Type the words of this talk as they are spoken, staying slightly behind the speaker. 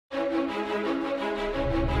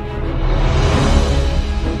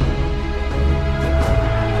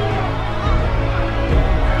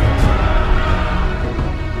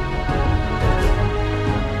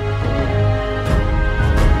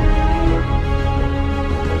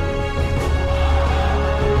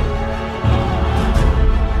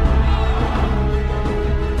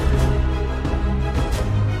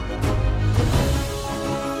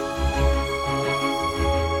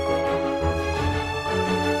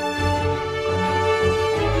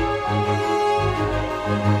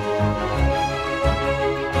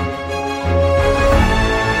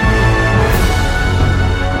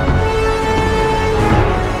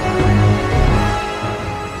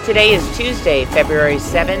Today is Tuesday, February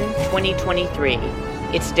 7, 2023.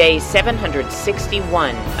 It's day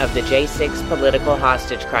 761 of the J6 political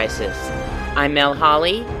hostage crisis. I'm Mel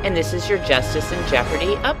Hawley, and this is your Justice in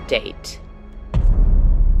Jeopardy update.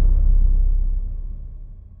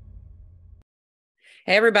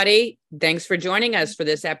 Hey, everybody. Thanks for joining us for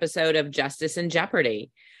this episode of Justice in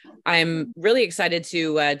Jeopardy. I'm really excited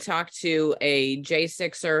to talk to a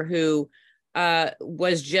J6er who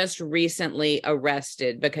was just recently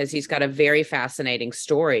arrested because he's got a very fascinating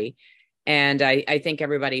story. And I think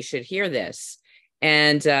everybody should hear this.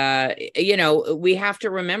 And, we have to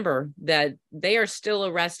remember that they are still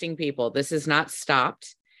arresting people. This is not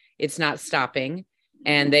stopped. It's not stopping.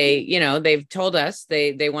 And they've told us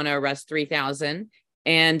they want to arrest 3,000.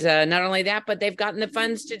 And not only that, but they've gotten the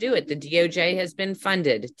funds to do it. The DOJ has been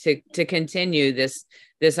funded to continue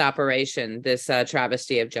this operation, this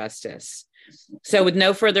travesty of justice. So with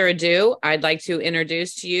no further ado, I'd like to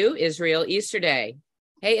introduce to you Israel Easterday.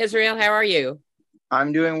 Hey, Israel, how are you?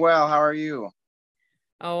 I'm doing well. How are you?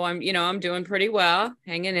 Oh, I'm doing pretty well,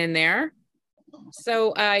 hanging in there.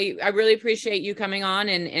 So I really appreciate you coming on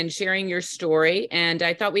and sharing your story. And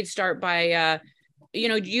I thought we'd start by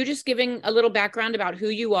you just giving a little background about who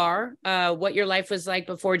you are, what your life was like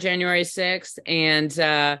before January 6th, and,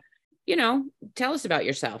 tell us about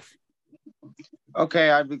yourself. Okay,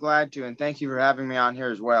 I'd be glad to, and thank you for having me on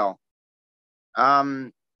here as well.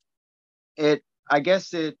 A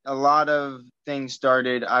lot of things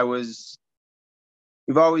started.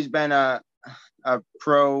 We've always been a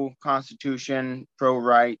pro-Constitution,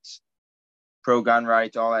 pro-rights, pro-gun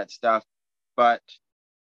rights, all that stuff, but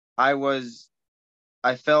I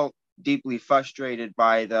felt deeply frustrated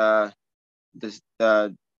by the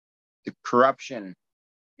corruption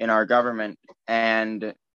in our government,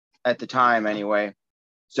 and at the time anyway.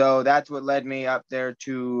 So that's what led me up there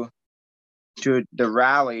to the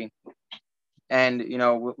rally. And,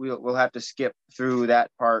 we'll have to skip through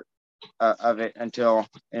that part of it until,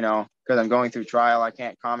 because I'm going through trial, I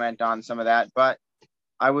can't comment on some of that. But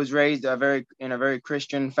I was raised in a very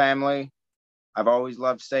Christian family. I've always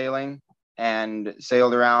loved sailing and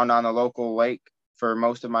sailed around on the local lake for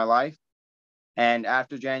most of my life. And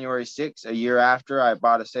after January 6th, a year after, I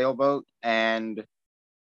bought a sailboat and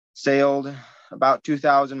sailed about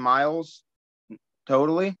 2,000 miles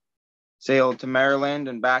totally. Sailed to Maryland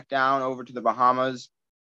and back down over to the Bahamas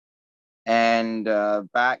and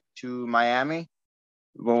back to Miami.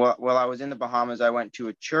 Well, while I was in the Bahamas, I went to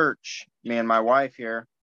a church, me and my wife here,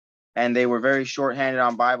 and they were very short-handed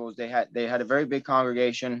on Bibles. They had a very big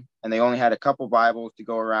congregation, and they only had a couple Bibles to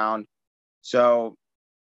go around. So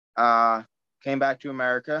came back to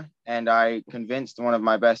America, and I convinced one of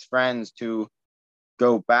my best friends to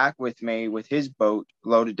go back with me with his boat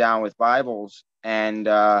loaded down with Bibles and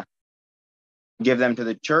give them to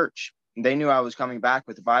the church. They knew I was coming back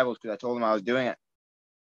with the Bibles because I told them I was doing it.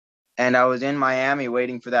 And I was in Miami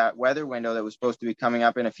waiting for that weather window that was supposed to be coming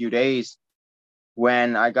up in a few days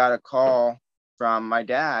when I got a call from my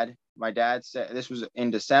dad. My dad said, this was in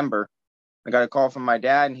December, I got a call from my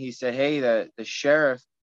dad, and he said, hey, the sheriff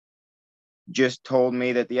just told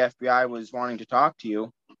me that the FBI was wanting to talk to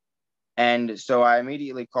you. And so I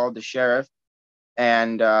immediately called the sheriff,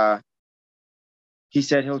 and he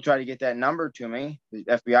said he'll try to get that number to me, the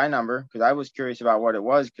FBI number, because I was curious about what it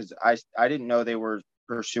was, because I didn't know they were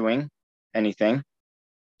pursuing anything.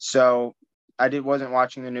 So I wasn't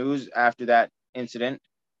watching the news after that incident.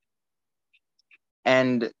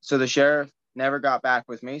 And so the sheriff never got back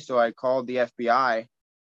with me. So I called the FBI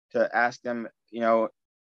to ask them,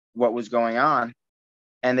 what was going on.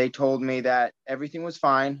 And they told me that everything was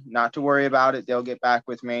fine, not to worry about it. They'll get back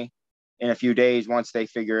with me in a few days once they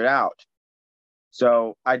figure it out.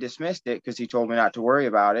 So I dismissed it because he told me not to worry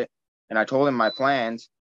about it. And I told him my plans.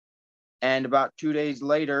 And about 2 days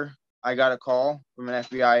later, I got a call from an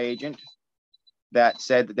FBI agent that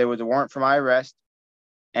said that there was a warrant for my arrest,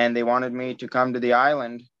 and they wanted me to come to the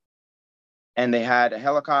island. And they had a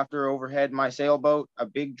helicopter overhead my sailboat, a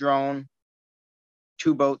big drone,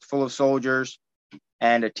 2 boats full of soldiers,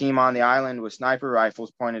 and a team on the island with sniper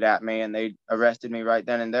rifles pointed at me. And they arrested me right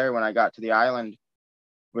then and there when I got to the island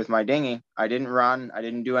with my dinghy. I didn't run. I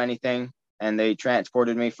didn't do anything. And they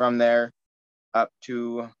transported me from there up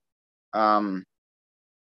to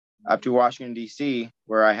Washington, D.C.,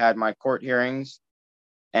 where I had my court hearings,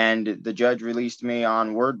 and the judge released me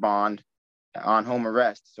on word bond on home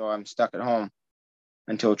arrest. So I'm stuck at home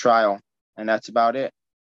until trial, and that's about it.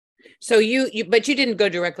 So but you didn't go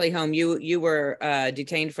directly home. You were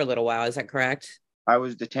detained for a little while. Is that correct? I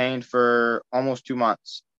was detained for almost 2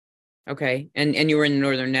 months. Okay. And you were in the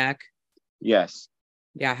Northern Neck? Yes.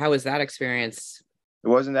 Yeah. How was that experience? It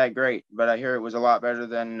wasn't that great, but I hear it was a lot better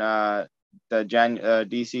than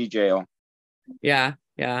DC jail. Yeah,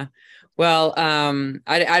 yeah. Well,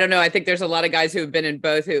 I don't know. I think there's a lot of guys who have been in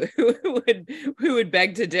both who would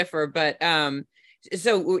beg to differ. But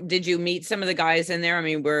so did you meet some of the guys in there? I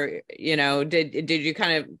mean, did you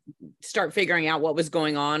kind of start figuring out what was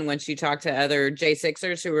going on once you talked to other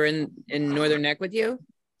J6ers who were in Northern Neck with you?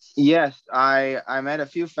 Yes, I met a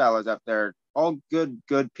few fellas up there, all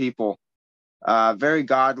good people, very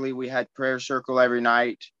godly. We had prayer circle every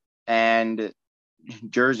night, and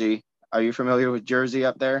Jersey. Are you familiar with Jersey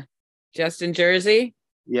up there? Just in Jersey?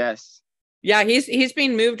 Yes. Yeah, he's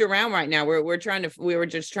being moved around right now. We were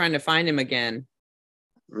just trying to find him again.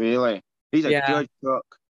 Really? He's a Yeah. good cook.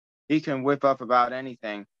 He can whip up about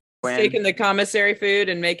anything. He's taking the commissary food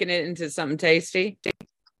and making it into something tasty.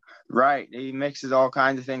 Right. He mixes all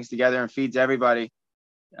kinds of things together and feeds everybody.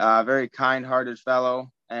 Very kind-hearted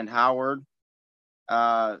fellow. And Howard.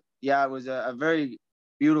 Yeah, it was a very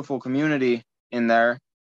beautiful community in there.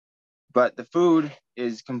 But the food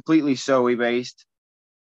is completely soy based.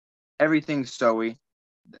 Everything's soy.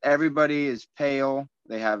 Everybody is pale.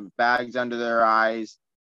 They have bags under their eyes.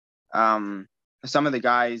 Some of the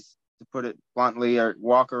guys, to put it bluntly,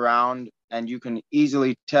 walk around and you can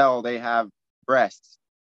easily tell they have breasts,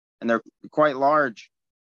 and they're quite large.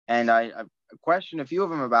 And I questioned a few of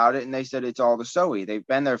them about it, and they said it's all the soy. They've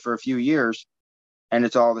been there for a few years, and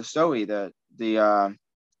it's all the soy. The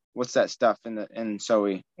what's that stuff in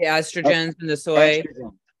soy? The estrogens in the soy.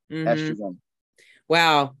 Estrogen. Mm-hmm. Estrogen.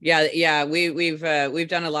 Wow. Yeah. We've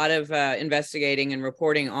done a lot of investigating and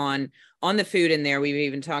reporting on the food in there. We've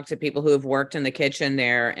even talked to people who have worked in the kitchen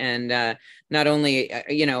there, and not only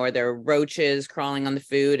are there roaches crawling on the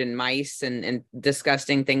food and mice and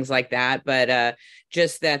disgusting things like that, but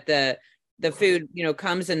just that the food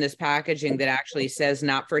comes in this packaging that actually says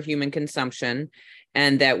not for human consumption,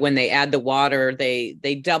 and that when they add the water,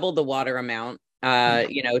 they double the water amount,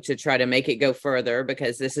 to try to make it go further,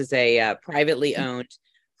 because this is a privately owned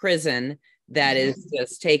prison that is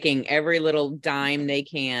just taking every little dime they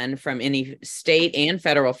can from any state and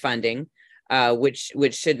federal funding, which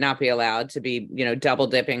should not be allowed to be, double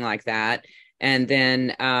dipping like that. And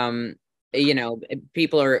then,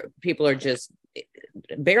 people are just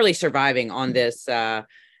barely surviving on this,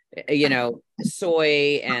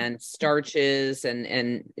 soy and starches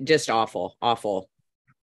and just awful.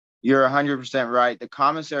 You're 100% right. The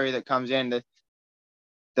commissary that comes in,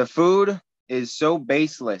 the food is so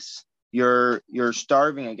baseless. You're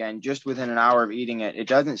starving again just within an hour of eating it. It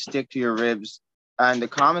doesn't stick to your ribs. And the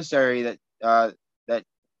commissary that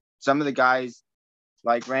some of the guys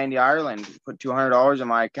like Randy Ireland put $200 in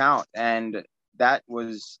my account, and that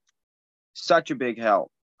was such a big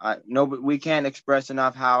help. No, but we can't express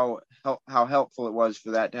enough how helpful it was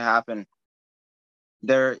for that to happen.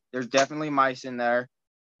 There's definitely mice in there.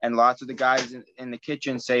 And lots of the guys in the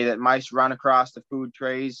kitchen say that mice run across the food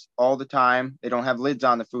trays all the time. They don't have lids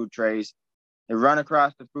on the food trays. They run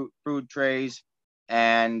across the food trays.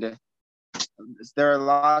 And there are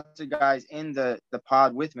lots of guys in the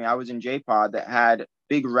pod with me. I was in J-Pod that had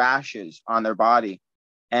big rashes on their body.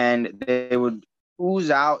 And they would ooze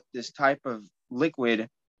out this type of liquid.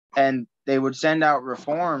 And they would send out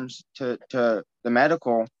reforms to the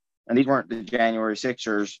medical. And these weren't the January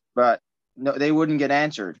 6ers, but no, they wouldn't get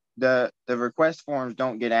answered. The request forms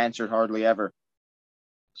don't get answered hardly ever.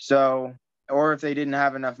 So, or if they didn't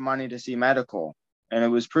have enough money to see medical, and it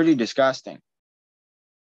was pretty disgusting.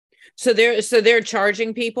 So they're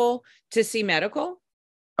charging people to see medical?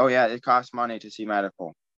 Oh yeah, it costs money to see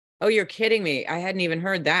medical. Oh, you're kidding me. I hadn't even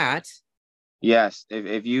heard that. Yes,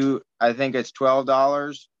 if you, I think it's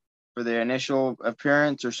 $12 for the initial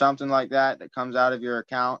appearance or something like that comes out of your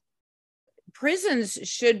account. Prisons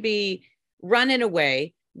should be run in a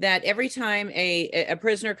way that every time a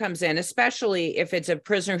prisoner comes in, especially if it's a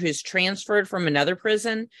prisoner who's transferred from another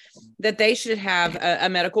prison, that they should have a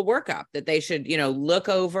medical workup, that they should, look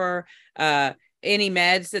over any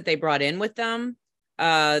meds that they brought in with them,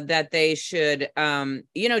 that they should,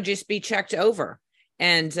 just be checked over.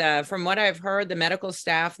 And from what I've heard, the medical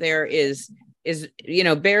staff there is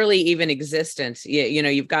barely even existent.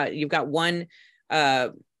 You've got one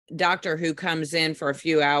doctor who comes in for a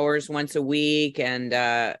few hours once a week, and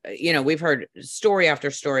we've heard story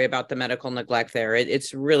after story about the medical neglect there.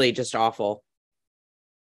 It's really just awful.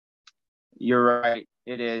 You're right,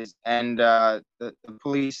 it is. And the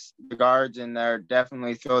police, the guards in there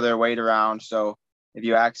definitely throw their weight around. So if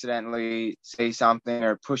you accidentally say something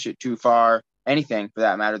or push it too far, anything for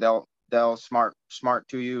that matter, they'll smart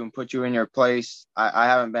to you and put you in your place. I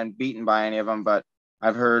haven't been beaten by any of them, but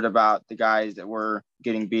I've heard about the guys that were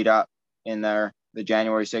getting beat up in there. the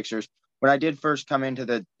January Sixers. When I did first come into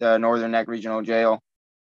the Northern Neck Regional Jail,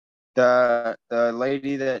 the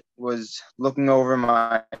lady that was looking over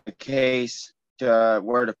my case to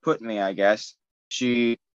where to put me, I guess,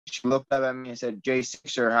 she looked up at me and said, "J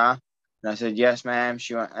Sixer, huh?" And I said, "Yes, ma'am."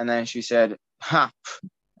 She went, and then she said, "Ha,"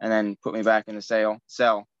 and then put me back in the cell.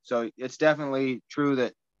 So it's definitely true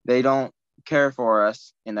that they don't care for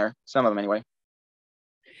us in there. Some of them, anyway.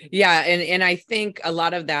 Yeah, and I think a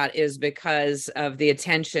lot of that is because of the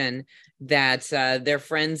attention that their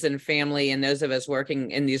friends and family and those of us working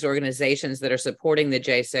in these organizations that are supporting the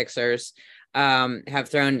J6ers have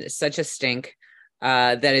thrown such a stink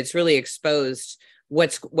that it's really exposed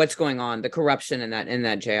what's going on, the corruption in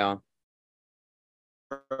that jail.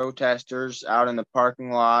 Protesters out in the parking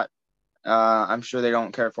lot. I'm sure they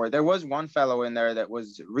don't care for it. There was one fellow in there that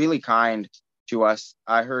was really kind to us.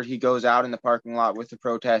 I heard he goes out in the parking lot with the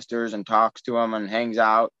protesters and talks to them and hangs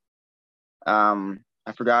out.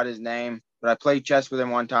 I forgot his name, but I played chess with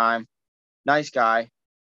him one time. Nice guy.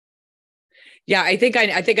 Yeah, I think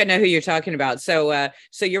I know who you're talking about. So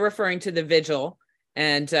you're referring to the vigil,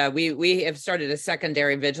 and we have started a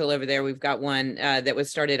secondary vigil over there. We've got one that was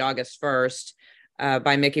started August 1st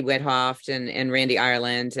by Mickey Whithoft and Randy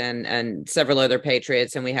Ireland and several other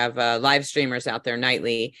patriots, and we have live streamers out there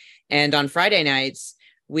nightly. And on Friday nights,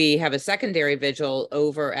 we have a secondary vigil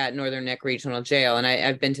over at Northern Neck Regional Jail, and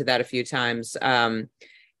I've been to that a few times. And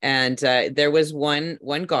there was one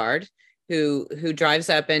guard who drives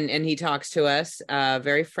up and he talks to us,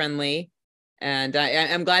 very friendly. And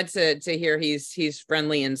I'm glad to hear he's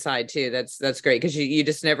friendly inside too. That's great, because you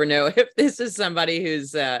just never know if this is somebody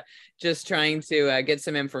who's just trying to get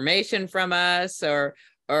some information from us or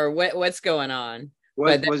what's going on.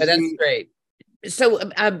 But that's great. So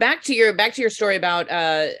back to your story about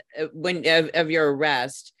when of your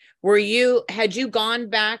arrest. Had you gone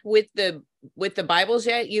back with the Bibles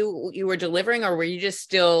yet? You were delivering, or were you just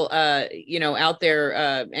still out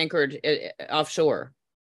there anchored offshore?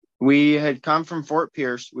 We had come from Fort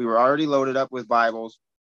Pierce. We were already loaded up with Bibles,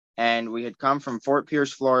 and we had come from Fort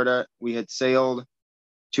Pierce, Florida. We had sailed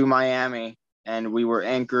to Miami, and we were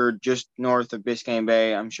anchored just north of Biscayne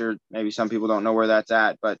Bay. I'm sure maybe some people don't know where that's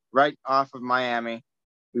at, but right off of Miami,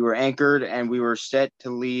 we were anchored, and we were set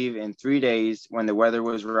to leave in 3 days when the weather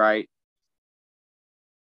was right.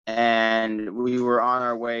 And we were on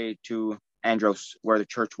our way to Andros, where the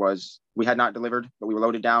church was. We had not delivered, but we were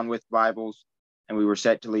loaded down with Bibles, and we were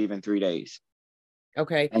set to leave in 3 days.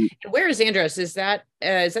 Okay. And where is Andros? Is that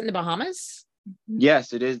in the Bahamas?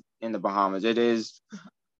 Yes, it is in the Bahamas. It is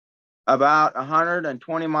about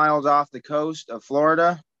 120 miles off the coast of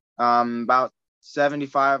Florida, about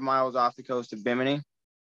 75 miles off the coast of Bimini.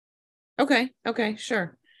 Okay,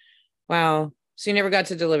 sure. Wow. So you never got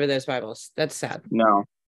to deliver those Bibles. That's sad. No,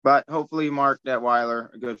 but hopefully Mark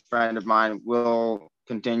Detweiler, a good friend of mine, will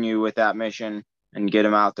continue with that mission and get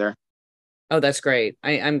him out there. Oh, that's great.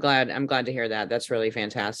 I'm glad to hear that. That's really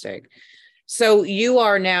fantastic. So you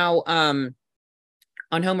are now on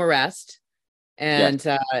home arrest, and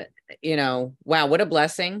yes. Wow, what a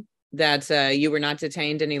blessing that you were not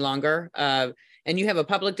detained any longer. And you have a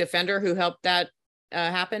public defender who helped that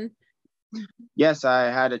happen? Yes,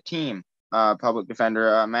 I had a team, public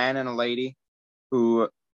defender, a man and a lady, who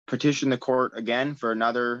petitioned the court again for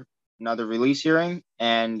another release hearing,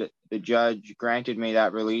 and the judge granted me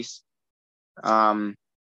that release.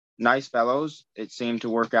 Nice fellows. It seemed to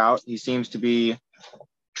work out. He seems to be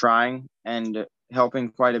trying and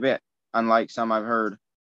helping quite a bit, unlike some I've heard.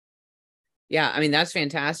 Yeah, I mean, that's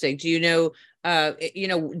fantastic. Do you know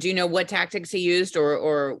what tactics he used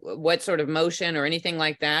or what sort of motion or anything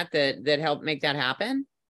like that helped make that happen?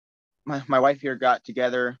 My wife here got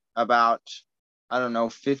together about, I don't know,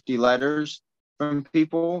 50 letters from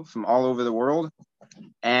people from all over the world,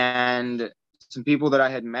 and some people that I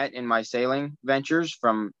had met in my sailing ventures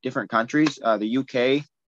from different countries, the UK,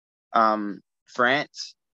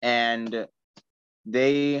 France, and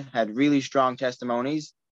they had really strong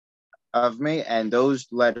testimonies of me, and those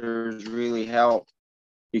letters really helped,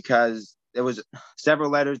 because there was several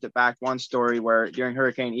letters that backed one story where during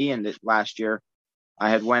Hurricane Ian last year, I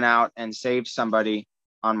had went out and saved somebody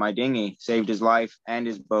on my dinghy, saved his life and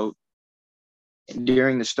his boat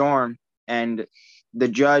during the storm, and the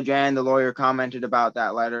judge and the lawyer commented about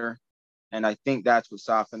that letter, and I think that's what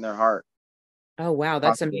softened their heart. Oh wow,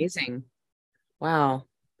 that's possibly amazing. Wow,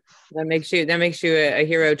 that makes you a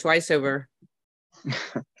hero twice over.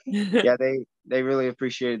 Yeah, they really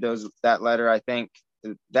appreciated that letter. I think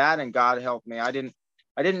that, and God helped me. I didn't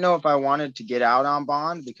know if I wanted to get out on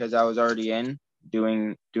bond, because I was already in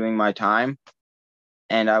doing my time,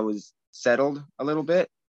 and I was settled a little bit,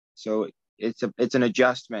 so it's an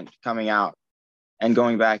adjustment coming out and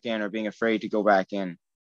going back in, or being afraid to go back in.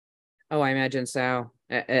 Oh, I imagine so.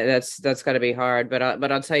 That's got to be hard.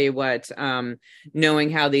 But I'll tell you what, knowing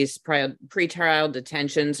how these pre-trial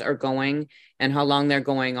detentions are going and how long they're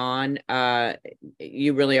going on,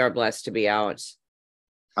 you really are blessed to be out.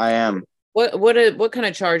 I am. What kind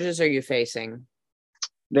of charges are you facing?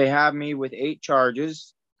 They have me with 8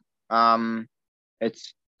 charges.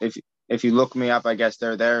 It's if you look me up, I guess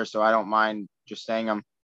they're there, so I don't mind just saying them.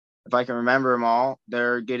 If I can remember them all,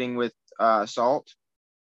 they're getting with assault,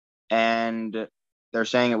 and they're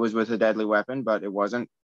saying it was with a deadly weapon, but it wasn't.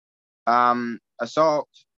 Assault,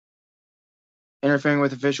 interfering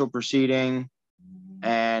with official proceeding,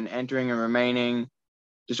 and entering and remaining,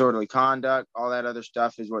 disorderly conduct, all that other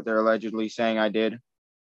stuff is what they're allegedly saying I did.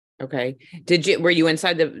 Okay. Were you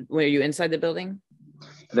inside the building?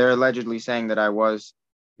 They're allegedly saying that I was.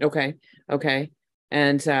 Okay. Okay.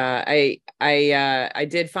 And I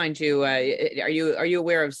did find you. Are you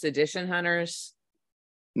aware of sedition hunters?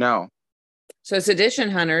 No. So sedition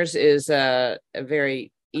hunters is a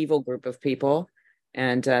very evil group of people,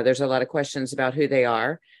 and there's a lot of questions about who they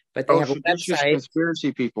are. But they have a website.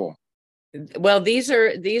 Conspiracy people. Well, these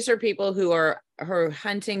are people who are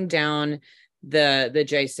hunting down the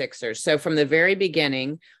J6ers. So from the very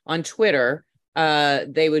beginning on Twitter,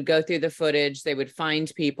 they would go through the footage, they would find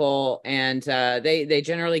people, and they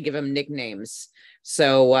generally give them nicknames.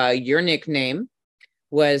 So your nickname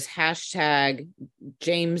was hashtag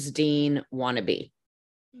James Dean wannabe.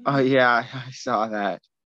 Oh yeah, I saw that.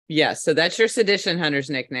 Yeah, so that's your sedition hunters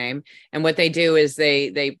nickname. And what they do is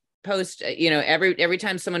they post, every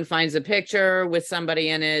time someone finds a picture with somebody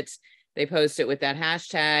in it, they post it with that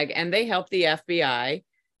hashtag, and they help the FBI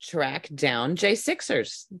track down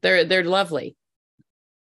J6ers. They're lovely.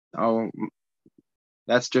 Oh,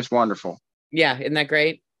 that's just wonderful. Yeah, isn't that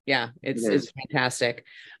great? Yeah, it's fantastic.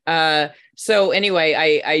 So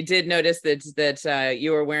anyway, I did notice that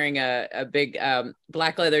you were wearing a big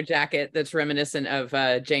black leather jacket that's reminiscent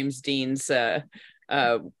of James Dean's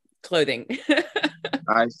clothing.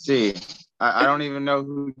 I see. I don't even know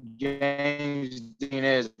who James Dean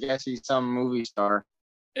is. I guess he's some movie star.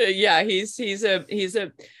 Yeah, he's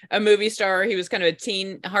a movie star. He was kind of a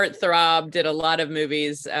teen heartthrob. Did a lot of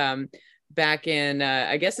movies back in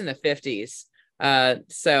I guess in the 50s.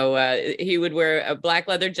 So he would wear a black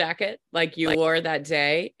leather jacket like you wore that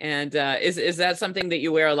day. And is that something that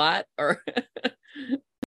you wear a lot, or?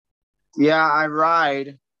 Yeah, I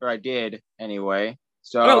ride, or I did anyway.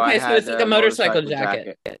 So okay, so it's like a motorcycle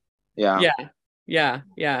jacket. Yeah.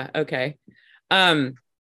 Yeah. Okay.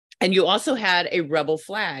 And you also had a rebel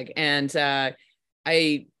flag, and I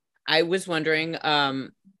was wondering,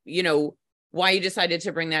 why you decided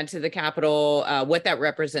to bring that to the Capitol, what that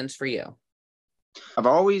represents for you. I've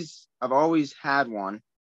always had one,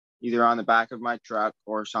 either on the back of my truck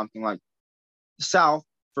or something. Like the South,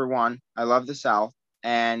 for one. I love the South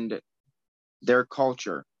and their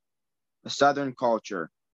culture, the Southern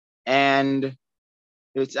culture, and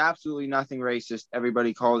it's absolutely nothing racist.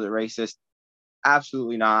 Everybody calls it racist.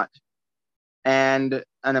 Absolutely not. And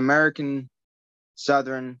an American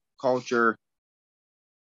Southern culture,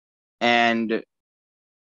 and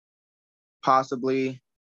possibly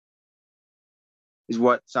is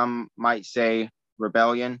what some might say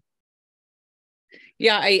rebellion.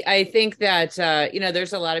 Yeah, I think that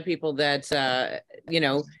there's a lot of people that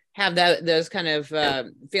have those kind of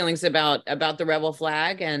feelings about the rebel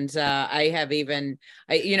flag, and I have even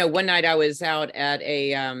one night I was out at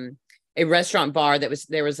a restaurant bar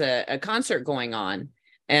there was a concert going on,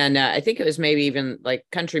 and I think it was maybe even like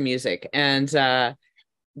country music, and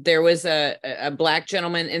there was a black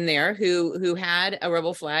gentleman in there who had a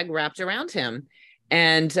rebel flag wrapped around him.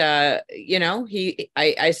 And, I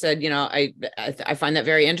said, I find that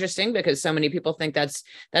very interesting because so many people think that's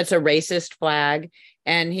a racist flag.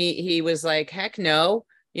 And he was like, heck no,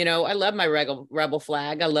 I love my rebel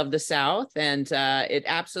flag. I love the South. And it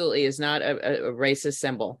absolutely is not a racist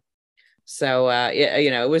symbol. So,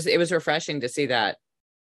 it was refreshing to see that.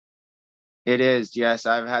 It is. Yes.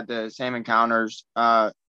 I've had the same encounters.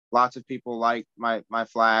 Lots of people like my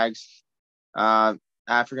flags.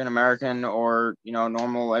 African American, or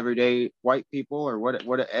normal everyday white people, or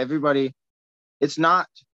what everybody, it's not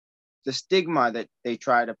the stigma that they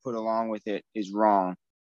try to put along with it is wrong.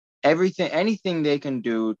 Anything they can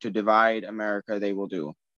do to divide America, they will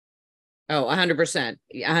do. Oh, 100%.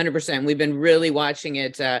 100%. We've been really watching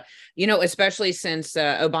it, especially since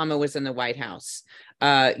Obama was in the White House.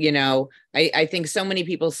 I think so many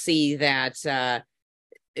people see that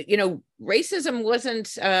racism wasn't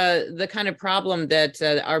the kind of problem that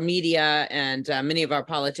our media and many of our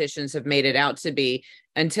politicians have made it out to be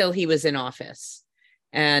until he was in office.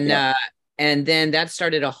 And Yeah. and then that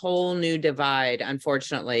started a whole new divide.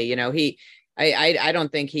 Unfortunately, I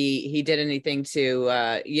don't think he did anything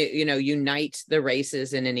to unite the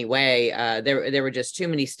races in any way. There were just too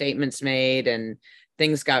many statements made, and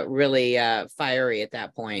things got really fiery at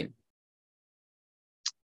that point.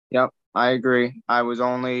 Yep, I agree. I was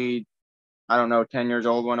only, I don't know, 10 years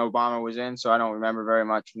old when Obama was in, so I don't remember very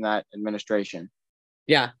much from that administration.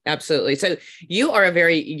 Yeah, absolutely. So you are a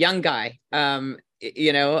very young guy, and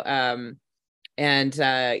you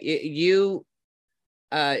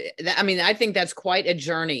I mean, I think that's quite a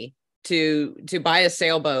journey to buy a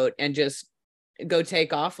sailboat and just go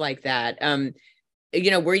take off like that.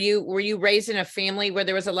 Were you raised in a family where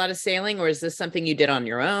there was a lot of sailing, or is this something you did on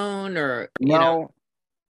your own, or? No,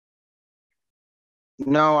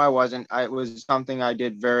 no, I wasn't. It was something I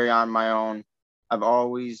did very on my own. I've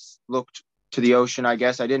always looked to the ocean. I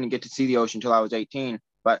guess I didn't get to see the ocean until I was 18,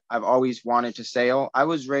 but I've always wanted to sail. I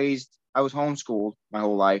was homeschooled my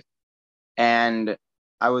whole life, and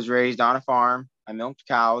I was raised on a farm. I milked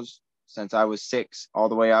cows since I was 6, all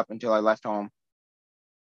the way up until I left home.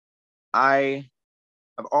 I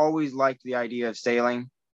have always liked the idea of sailing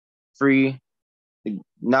free,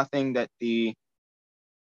 nothing that the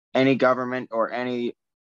any government or any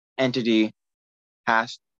entity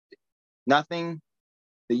has, nothing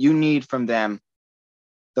that you need from them.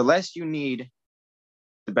 The less you need,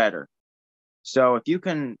 the better. So if you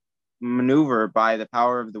can maneuver by the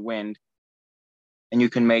power of the wind, and you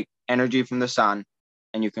can make energy from the sun,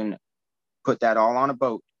 and you can put that all on a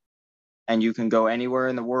boat, and you can go anywhere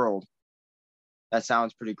in the world, that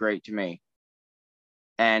sounds pretty great to me.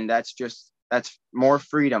 And that's more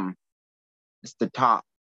freedom. It's the top.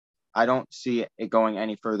 I don't see it going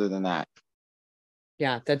any further than that.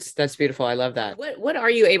 Yeah, that's beautiful. I love that. What are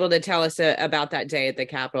you able to tell us about that day at the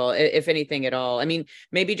Capitol, if anything at all? I mean,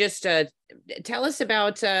 maybe just tell us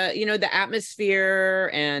about the atmosphere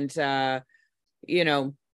and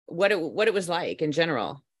what it was like in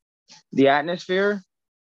general. The atmosphere,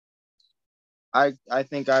 I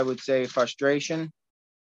think I would say frustration,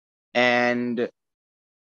 and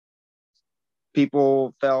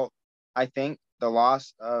people felt, I think, the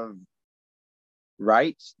loss of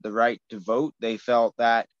rights, the right to vote. They felt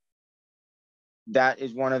that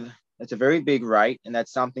that's a very big right, and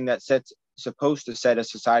that's something that supposed to set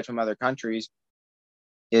us aside from other countries,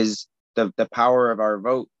 is the power of our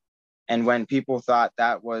vote. And when people thought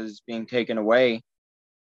that was being taken away,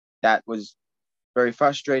 that was very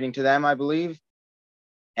frustrating to them, I believe.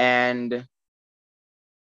 And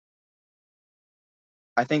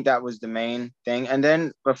I think that was the main thing. And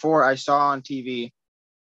then before, I saw on TV,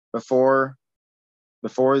 before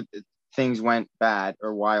before things went bad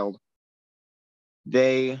or wild,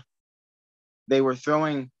 they they were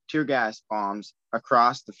throwing tear gas bombs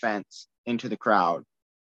across the fence into the crowd.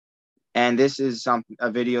 And this is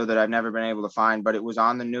a video that I've never been able to find, but it was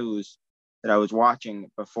on the news that I was watching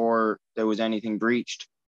before there was anything breached.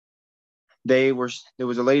 There was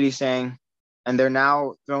a lady saying, and they're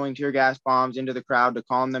now throwing tear gas bombs into the crowd to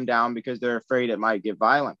calm them down because they're afraid it might get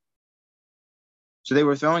violent. So they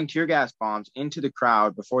were throwing tear gas bombs into the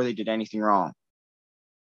crowd before they did anything wrong.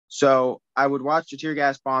 So I would watch the tear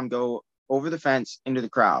gas bomb go over the fence into the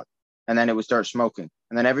crowd, and then it would start smoking,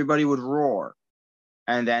 and then everybody would roar,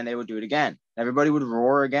 and then they would do it again. Everybody would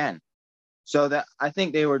roar again. So that, I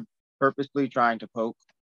think they were purposely trying to poke.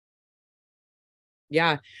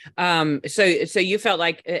 Yeah. So you felt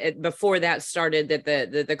like before that started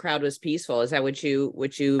that the crowd was peaceful. Is that what you?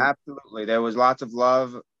 Absolutely. There was lots of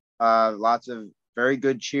love, lots of very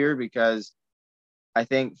good cheer, because I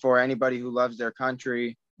think for anybody who loves their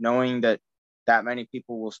country, knowing that many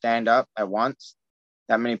people will stand up at once,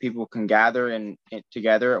 that many people can gather and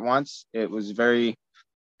together at once, it was very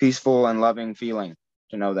peaceful and loving feeling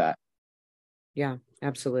to know that. Yeah,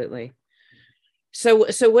 absolutely. So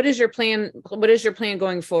what is your plan? What is your plan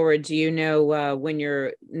going forward? Do you know when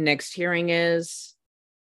your next hearing is?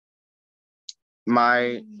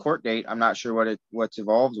 My court date, I'm not sure what's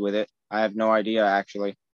involved with it. I have no idea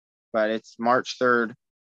actually, but it's March 3rd.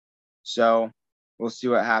 So we'll see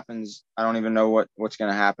what happens. I don't even know what's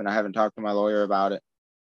going to happen. I haven't talked to my lawyer about it.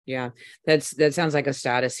 Yeah, that sounds like a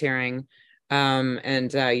status hearing.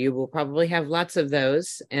 And you will probably have lots of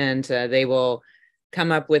those, and they will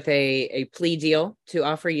come up with a plea deal to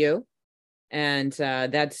offer you. And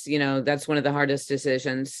that's one of the hardest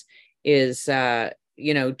decisions, is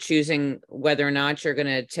choosing whether or not you're going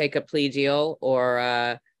to take a plea deal,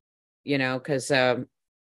 or because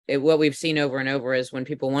what we've seen over and over is when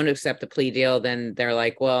people won't accept the plea deal, then they're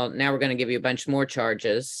like, well, now we're going to give you a bunch more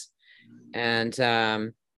charges. And,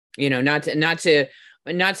 not to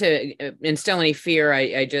instill any fear.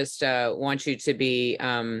 I just want you to be,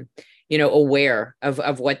 aware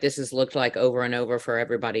of what this has looked like over and over for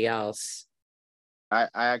everybody else. I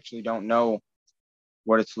actually don't know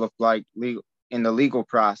what it's looked like in the legal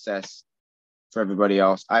process for everybody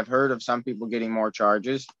else. I've heard of some people getting more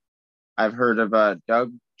charges. I've heard of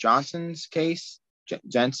Doug Johnson's case, Doug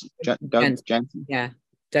Jensen. Yeah,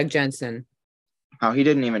 Doug Jensen. How he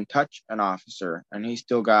didn't even touch an officer, and he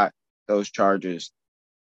still got those charges.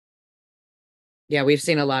 Yeah, we've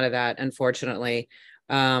seen a lot of that, unfortunately.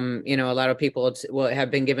 A lot of people will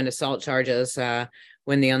have been given assault charges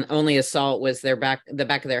when the only assault was the back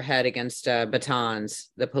of their head against batons,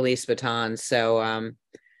 the police batons. So,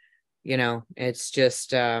 it's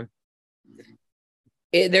just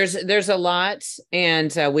there's a lot,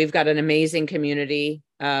 and we've got an amazing community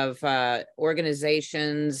of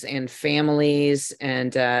organizations and families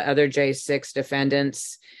and other J6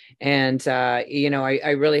 defendants. And,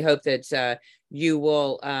 I really hope that you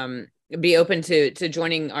will be open to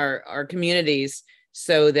joining our communities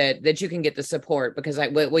so that you can get the support, because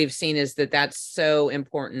what we've seen is that that's so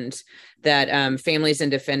important, that families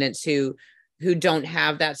and defendants who don't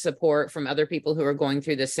have that support from other people who are going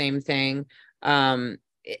through the same thing,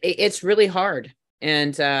 it's really hard.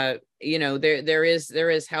 And there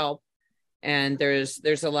is help, and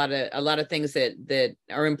there's a lot of things that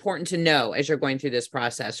are important to know as you're going through this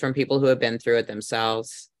process from people who have been through it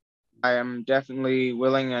themselves. I am definitely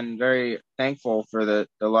willing and very thankful for the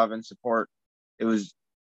love and support. It was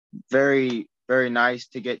very, very nice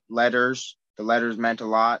to get letters. The letters meant a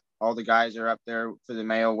lot. All the guys are up there for the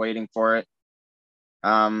mail waiting for it.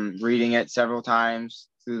 Reading it several times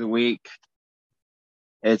through the week.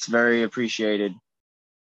 It's very appreciated.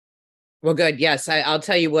 Well, good. Yes, I'll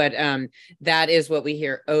tell you what, that is what we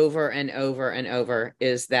hear over and over and over,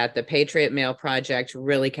 is that the Patriot Mail Project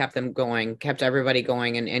really kept everybody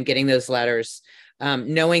going and getting those letters,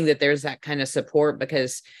 knowing that there's that kind of support,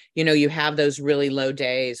 because, you have those really low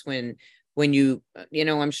days when you,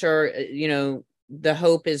 I'm sure, the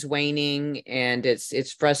hope is waning and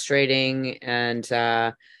it's frustrating.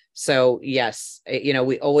 And so yes,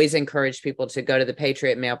 we always encourage people to go to the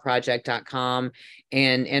patriotmailproject.com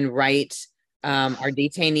and write our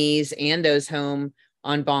detainees and those home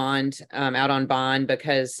on bond, out on bond,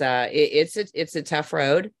 because it's a tough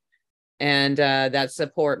road, and that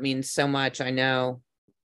support means so much. I know.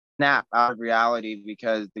 Snap out of reality,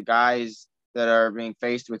 because the guys that are being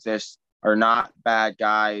faced with this are not bad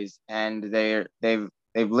guys, and they've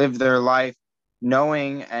lived their life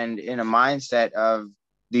knowing and in a mindset of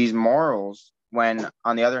these morals, when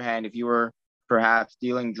on the other hand, if you were perhaps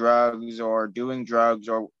dealing drugs or doing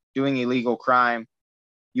illegal crime,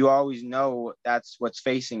 you always know that's what's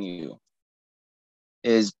facing you,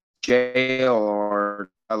 is jail or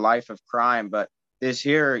a life of crime. But this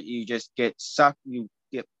here, you just get sucked, you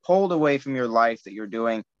get pulled away from your life that you're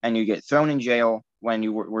doing, and you get thrown in jail when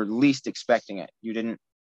you were least expecting it. You didn't,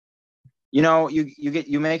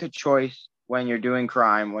 you make a choice when you're doing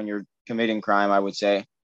crime, when you're committing crime, I would say,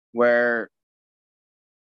 where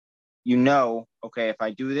okay, if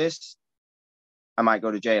I do this, I might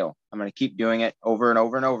go to jail. I'm going to keep doing it over and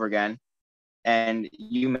over and over again, and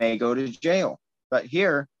you may go to jail. But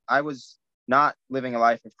here, I was not living a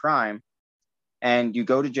life of crime, and you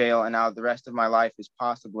go to jail, and now the rest of my life is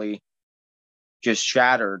possibly just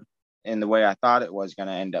shattered in the way I thought it was going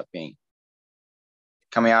to end up being.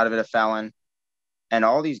 Coming out of it a felon, and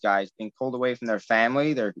all these guys being pulled away from their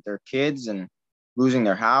family, their kids, and losing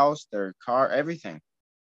their house, their car, everything.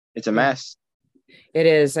 It's a mess. It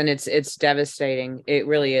is, and it's devastating. It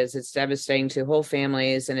really is. It's devastating to whole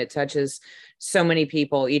families, and it touches so many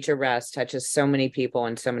people. Each arrest touches so many people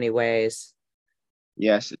in so many ways.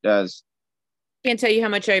 Yes, it does. Can't tell you how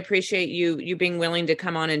much I appreciate you being willing to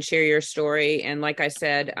come on and share your story. And like I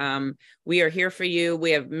said, we are here for you.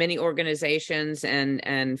 We have many organizations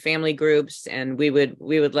and family groups, and we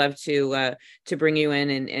would love to bring you in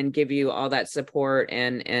and give you all that support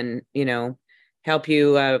and help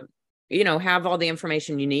you have all the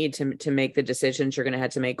information you need to make the decisions you're going to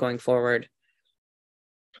have to make going forward.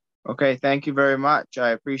 Okay, thank you very much. I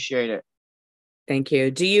appreciate it. Thank you.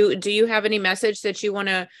 Do you have any message that you want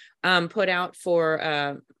to put out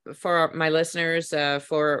for my listeners,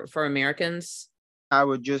 for Americans? I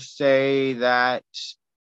would just say that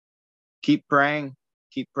keep praying.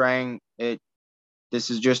 This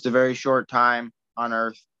is just a very short time on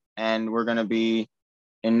earth, and we're going to be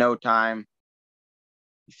in no time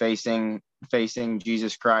facing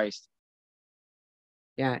Jesus Christ.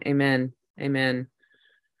 Yeah. Amen. Amen.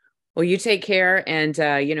 Well, you take care. And,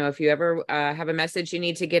 if you ever have a message you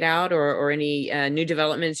need to get out or any new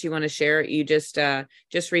developments you want to share, you just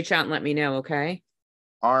reach out and let me know. Okay.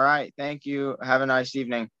 All right. Thank you. Have a nice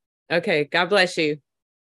evening. Okay. God bless you.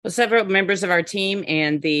 Well, several members of our team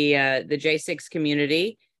and the J6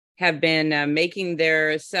 community have been making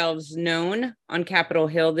themselves known on Capitol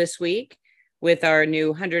Hill this week with our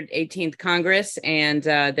new 118th Congress and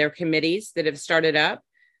their committees that have started up.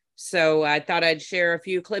 So I thought I'd share a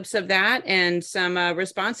few clips of that and some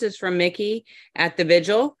responses from Mickey at the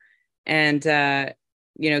vigil. And,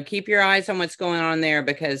 keep your eyes on what's going on there,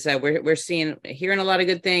 because we're hearing a lot of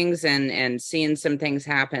good things and seeing some things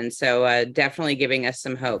happen. So definitely giving us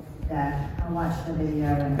some hope. I watched the video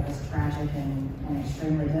and it was tragic and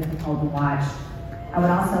extremely difficult to watch. I would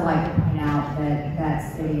also like to point out that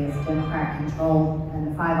that city is Democrat controlled, and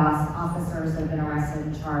the 5 officers that have been arrested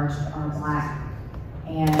and charged are Black.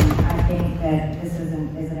 And I think that this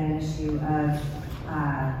isn't an issue of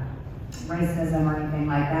racism or anything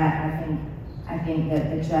like that. I think that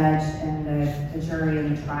the judge and the jury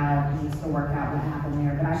in the trial needs to work out what happened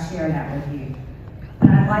there, but I share that with you. But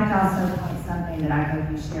I'd like to also point something that I hope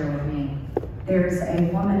you share with me. There's a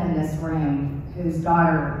woman in this room whose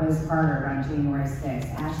daughter was murdered on January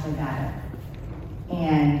 6th, Ashley Babbitt.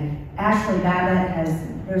 And Ashley Babbitt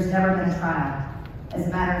there's never been a trial. As a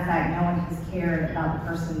matter of fact, no one has cared about the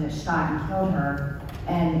person that shot and killed her.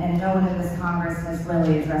 And no one in this Congress has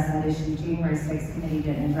really addressed that issue. January 6th committee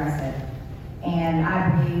didn't address it. And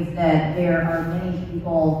I believe that there are many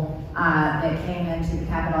people that came into the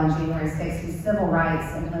Capitol on January 6th whose civil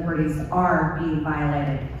rights and liberties are being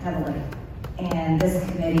violated heavily. And this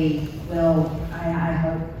committee will, I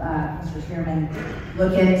hope, Mr. Chairman,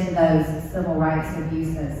 look into those civil rights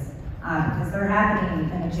abuses because they're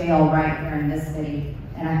happening in a jail right here in this city.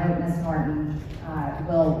 And I hope Ms. Norton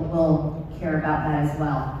will care about that as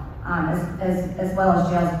well. As well as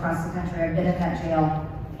jails across the country. I've been in that jail.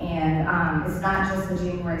 And it's not just the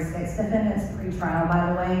January 6th defendants pre-trial, by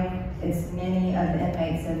the way. It's many of the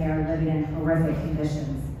inmates in there living in horrific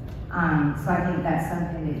conditions. So I think that's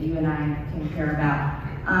something that you and I can care about.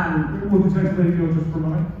 Will the judge let you go just for a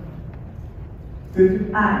moment?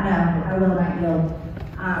 No, I will not yield.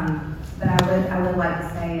 But I would like to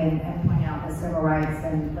say and point out that civil rights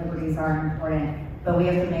and liberties are important, but we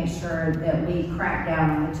have to make sure that we crack down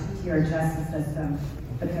on the two-tier justice system.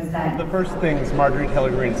 Because the first things Marjorie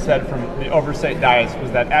Taylor Greene said from the oversight dais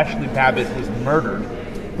was that Ashley Babbitt was murdered.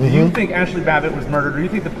 Do you think Ashley Babbitt was murdered, or do you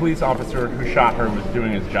think the police officer who shot her was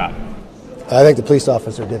doing his job? I think the police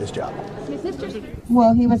officer did his job.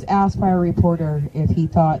 Well, he was asked by a reporter if he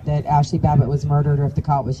thought that Ashley Babbitt was murdered or if the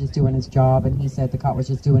cop was just doing his job, and he said the cop was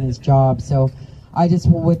just doing his job. So I just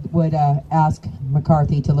would ask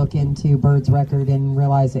McCarthy to look into Byrd's record and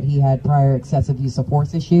realize that he had prior excessive use of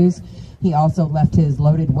force issues. He also left his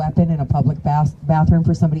loaded weapon in a public bathroom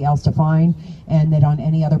for somebody else to find, and that on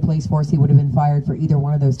any other police force he would have been fired for either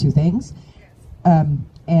one of those two things.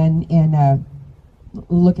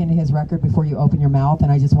 Look into his record before you open your mouth,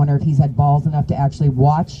 and I just wonder if he's had balls enough to actually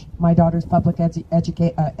watch my daughter's public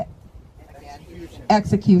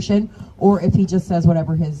execution, or if he just says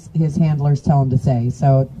whatever his handlers tell him to say.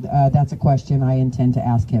 So that's a question I intend to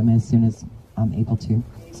ask him as soon as I'm able to.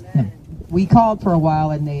 Yeah. We called for a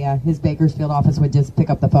while, and his Bakersfield office would just pick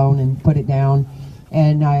up the phone and put it down,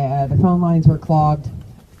 and the phone lines were clogged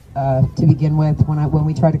to begin with. When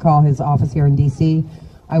we tried to call his office here in D.C.,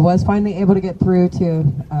 I was finally able to get through to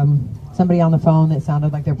somebody on the phone that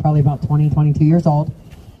sounded like they're probably about 20, 22 years old,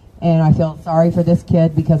 and I feel sorry for this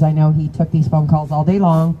kid because I know he took these phone calls all day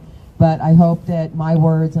long, but I hope that my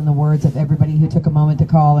words and the words of everybody who took a moment to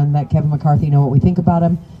call and let Kevin McCarthy know what we think about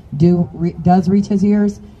him does reach his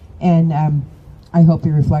ears. And I hope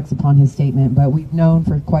he reflects upon his statement. But we've known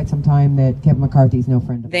for quite some time that Kevin McCarthy's no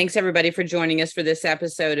friend of him. Thanks, everybody, for joining us for this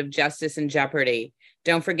episode of Justice in Jeopardy.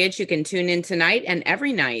 Don't forget you can tune in tonight and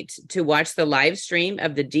every night to watch the live stream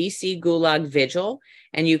of the DC Gulag Vigil.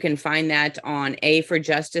 And you can find that on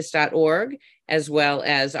aforjustice.org, as well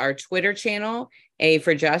as our Twitter channel, A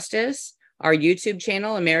for Justice, our YouTube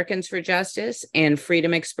channel, Americans for Justice, and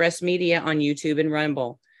Freedom Express Media on YouTube and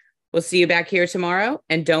Rumble. We'll see you back here tomorrow.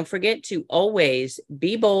 And don't forget to always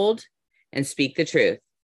be bold and speak the truth.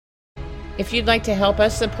 If you'd like to help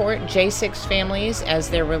us support J6 families as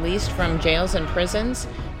they're released from jails and prisons,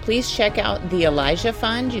 please check out the Elijah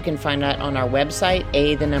Fund. You can find that on our website,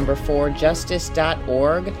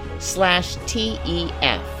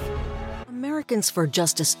 A4justice.org/TEF. Americans for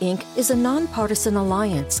Justice, Inc. is a nonpartisan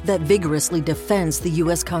alliance that vigorously defends the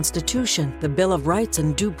U.S. Constitution, the Bill of Rights,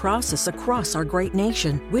 and due process across our great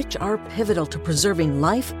nation, which are pivotal to preserving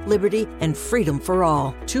life, liberty, and freedom for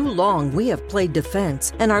all. Too long we have played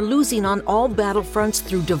defense and are losing on all battlefronts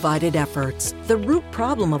through divided efforts. The root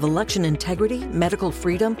problem of election integrity, medical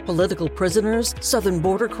freedom, political prisoners, southern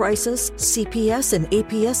border crisis, CPS and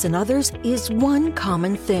APS and others is one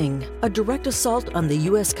common thing: a direct assault on the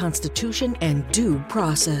U.S. Constitution and due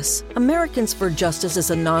process. Americans for Justice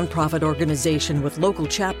is a nonprofit organization with local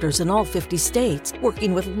chapters in all 50 states,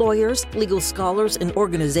 working with lawyers, legal scholars, and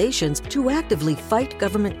organizations to actively fight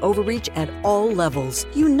government overreach at all levels.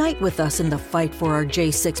 Unite with us in the fight for our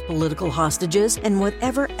J6 political hostages and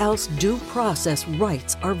whatever else due process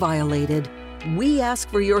rights are violated. We ask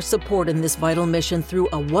for your support in this vital mission through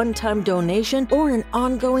a one-time donation or an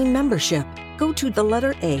ongoing membership. Go to the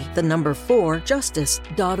letter A, the number 4,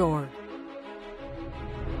 justice.org.